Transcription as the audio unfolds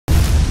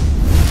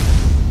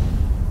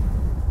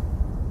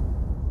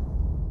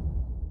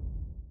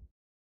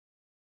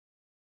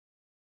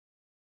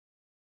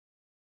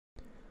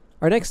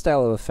Our next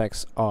style of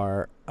effects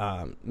are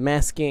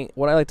masking,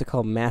 what I like to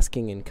call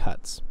masking and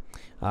cuts.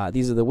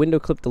 These are the window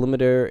clip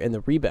delimiter and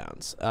the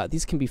rebounds.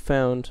 These can be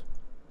found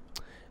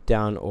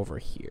down over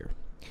here.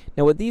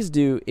 Now what these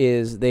do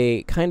is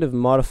they kind of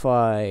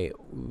modify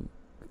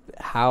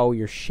how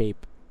your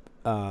shape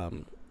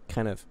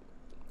kind of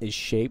is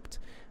shaped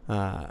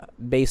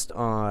based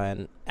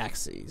on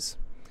axes.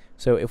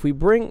 So if we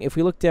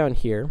look down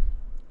here,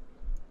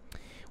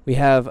 we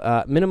have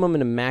a minimum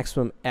and a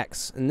maximum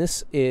X, and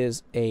this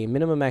is a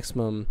minimum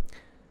maximum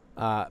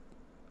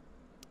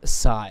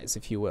size,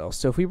 if you will.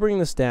 So if we bring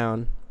this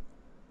down,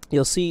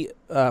 you'll see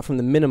from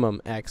the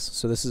minimum X,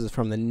 so this is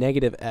from the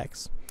negative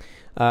X,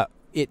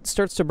 it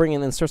starts to bring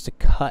in and starts to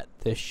cut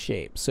this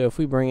shape. So if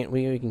we bring it,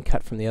 we can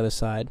cut from the other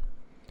side.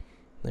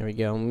 There we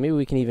go. Maybe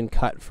we can even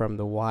cut from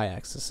the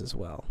Y-axis as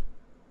well.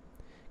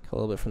 Cut a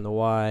little bit from the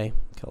Y,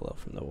 cut a little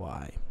from the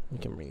Y. We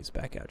can bring these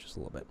back out just a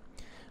little bit.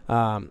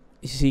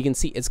 So you can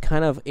see it's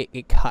kind of,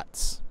 it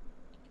cuts.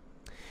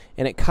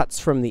 And it cuts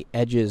from the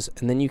edges,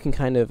 and then you can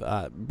kind of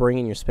bring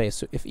in your space.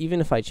 So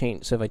if I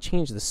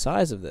change the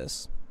size of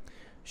this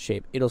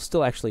shape, it'll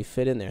still actually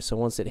fit in there. So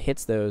once it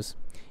hits those,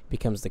 it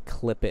becomes to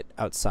clip it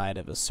outside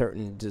of a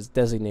certain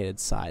designated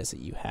size that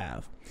you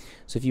have.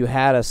 So if you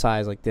had a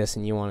size like this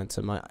and you wanted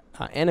to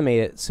animate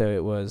it so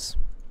it was,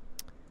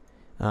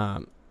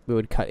 we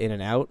would cut in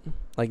and out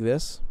like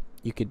this,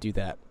 you could do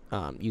that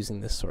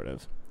using this sort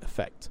of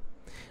effect.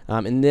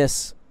 And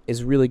this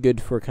is really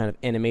good for kind of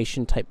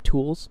animation type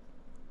tools.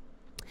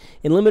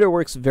 And limiter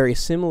works very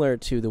similar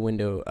to the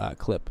window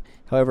clip.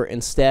 However,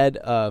 instead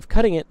of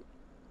cutting it,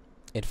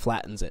 it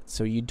flattens it,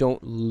 so you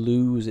don't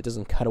lose. It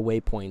doesn't cut away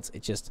points.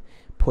 It just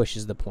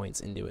pushes the points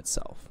into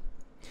itself.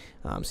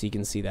 So you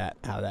can see that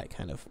how that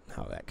kind of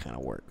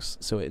works.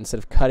 So instead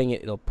of cutting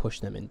it, it'll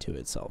push them into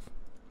itself.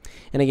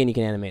 And again, you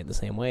can animate it the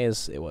same way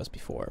as it was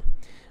before.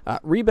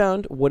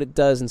 Rebound, what it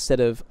does, instead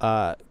of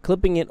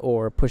clipping it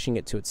or pushing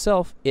it to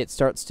itself, it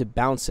starts to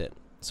bounce it.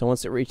 So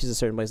once it reaches a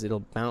certain place, it'll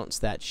bounce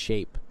that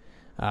shape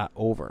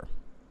over.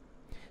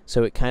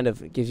 So it kind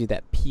of gives you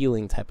that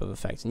peeling type of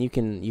effect, and you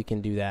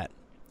can do that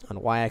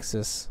on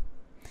Y-axis,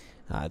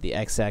 the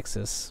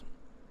X-axis,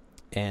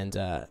 and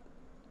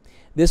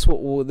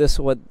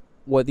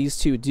what these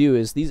two do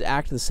is these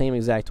act the same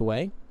exact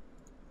way.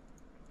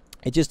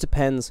 It just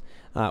depends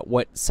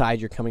what side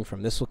you're coming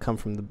from. This will come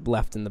from the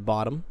left and the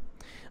bottom.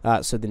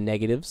 So the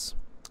negatives,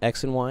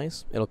 X and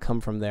Y's, it'll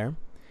come from there.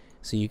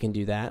 So you can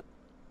do that.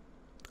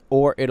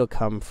 Or it'll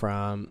come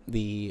from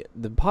the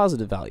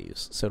positive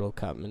values. So it'll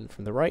come in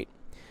from the right,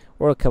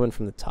 or it'll come in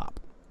from the top.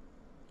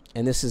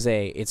 And this is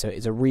it's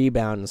a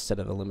rebound instead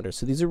of a limiter.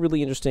 So these are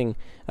really interesting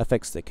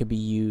effects that could be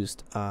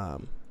used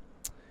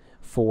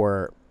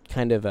for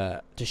kind of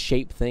to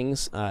shape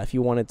things. If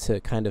you wanted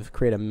to kind of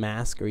create a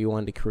mask, or you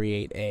wanted to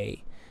create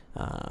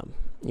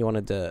you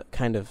wanted to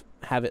kind of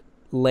have it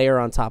layer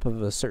on top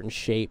of a certain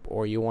shape,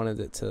 or you wanted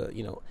it to,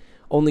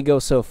 only go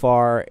so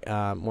far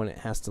when it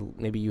has to.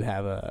 Maybe you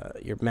have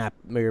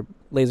your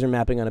laser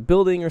mapping on a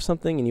building or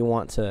something, and you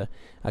want to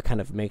kind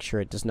of make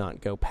sure it does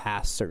not go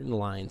past certain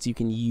lines. You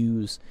can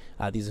use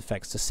these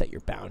effects to set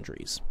your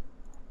boundaries.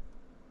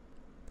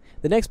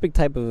 The next big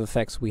type of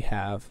effects we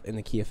have in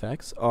the key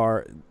effects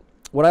are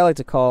what I like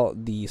to call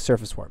the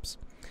surface warps.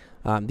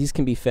 These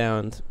can be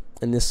found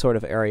in this sort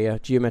of area: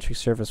 geometric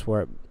surface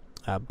warp,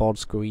 bulge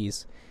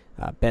squeeze,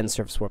 bend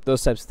surface warp,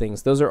 those types of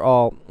things. Those are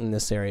all in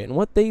this area. And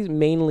what they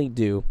mainly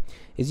do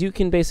is you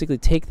can basically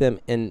take them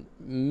and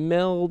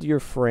meld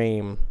your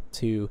frame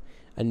to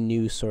a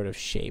new sort of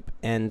shape.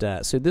 And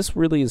so this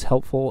really is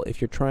helpful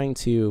if you're trying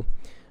to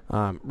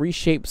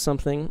reshape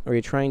something, or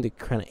you're trying to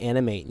kind of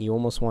animate and you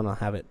almost want to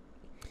have it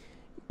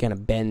kind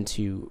of bend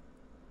to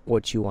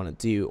what you want to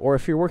do. Or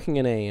if you're working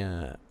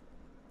in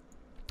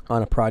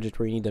on a project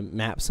where you need to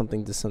map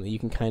something to something, you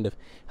can kind of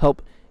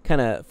help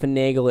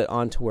finagle it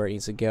onto where it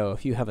needs to go.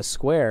 If you have a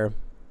square,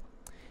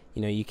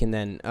 you can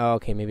then,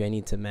 okay, maybe I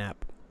need to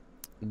map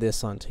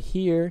this onto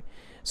here.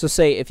 So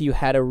say if you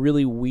had a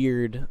really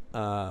weird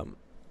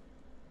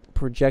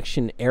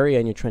projection area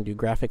and you're trying to do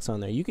graphics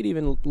on there, you could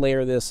even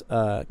layer this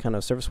kind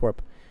of surface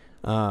warp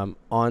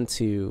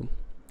onto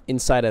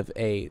inside of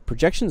a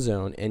projection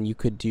zone, and you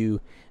could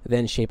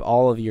then shape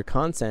all of your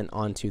content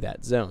onto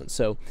that zone.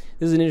 So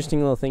this is an interesting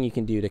little thing you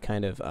can do to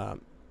kind of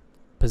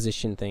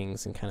position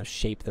things and kind of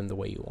shape them the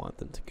way you want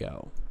them to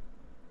go.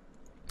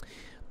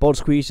 Bulge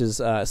squeeze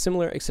is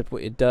similar, except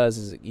what it does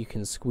is you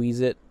can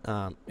squeeze it.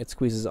 It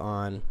squeezes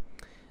on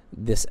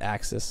this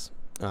axis,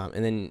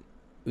 and then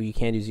what you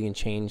can do is you can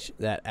change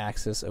that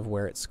axis of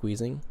where it's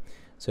squeezing.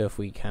 So if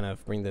we kind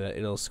of bring that,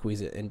 it'll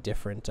squeeze it in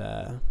different.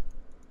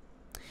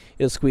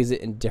 It'll squeeze it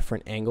in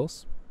different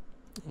angles.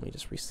 Let me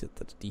just reset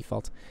that to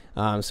default.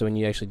 So when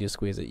you actually do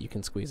squeeze it, you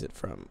can squeeze it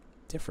from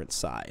different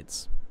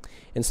sides.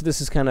 And so this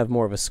is kind of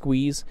more of a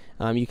squeeze.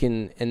 And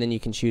then you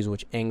can choose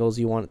which angles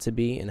you want it to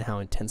be and how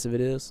intensive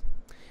it is.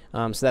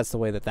 So that's the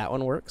way that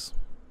one works.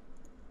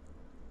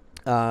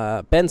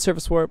 Bend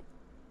surface warp,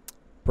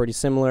 pretty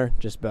similar,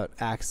 just about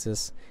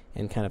axis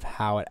and kind of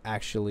how it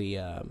actually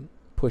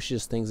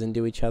pushes things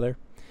into each other.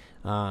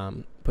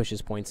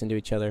 pushes points into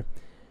each other.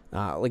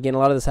 Again, a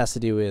lot of this has to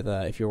do with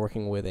if you're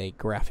working with a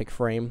graphic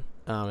frame,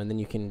 and then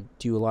you can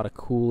do a lot of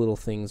cool little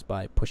things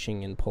by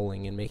pushing and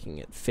pulling and making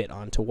it fit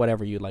onto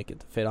whatever you'd like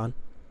it to fit on.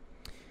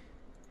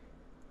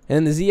 And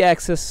then the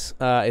z-axis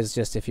is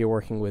just if you're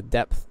working with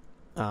depth,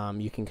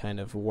 you can kind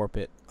of warp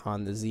it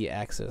on the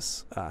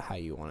z-axis how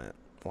you want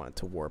it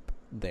to warp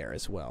there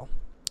as well.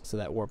 So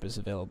that warp is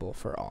available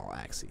for all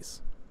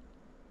axes.